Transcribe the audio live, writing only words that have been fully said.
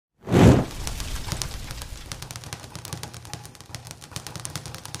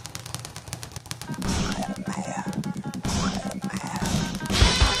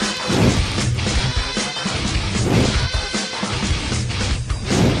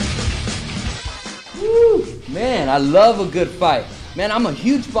Man, I love a good fight. Man, I'm a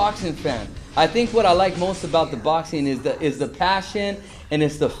huge boxing fan. I think what I like most about the boxing is the passion, and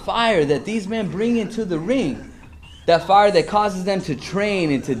it's the fire that these men bring into the ring. That fire that causes them to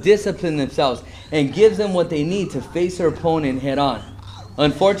train and to discipline themselves and gives them what they need to face their opponent head on.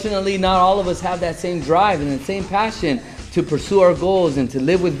 Unfortunately, not all of us have that same drive and the same passion to pursue our goals and to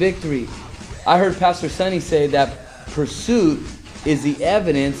live with victory. I heard Pastor Sonny say that pursuit is the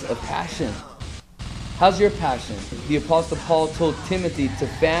evidence of passion. How's your passion? The Apostle Paul told Timothy to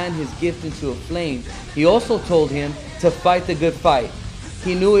fan his gift into a flame. He also told him to fight the good fight.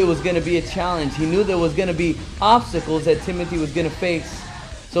 He knew it was going to be a challenge. He knew there was going to be obstacles that Timothy was going to face.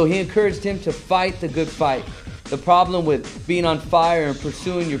 So he encouraged him to fight the good fight. The problem with being on fire and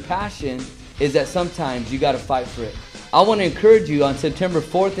pursuing your passion is that sometimes you got to fight for it. I want to encourage you on September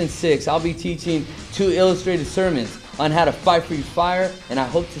 4th and 6th, I'll be teaching 2 illustrated sermons on how to fight for your fire, and I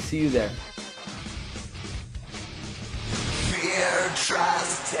hope to see you there. Fear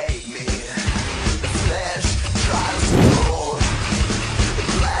tries to take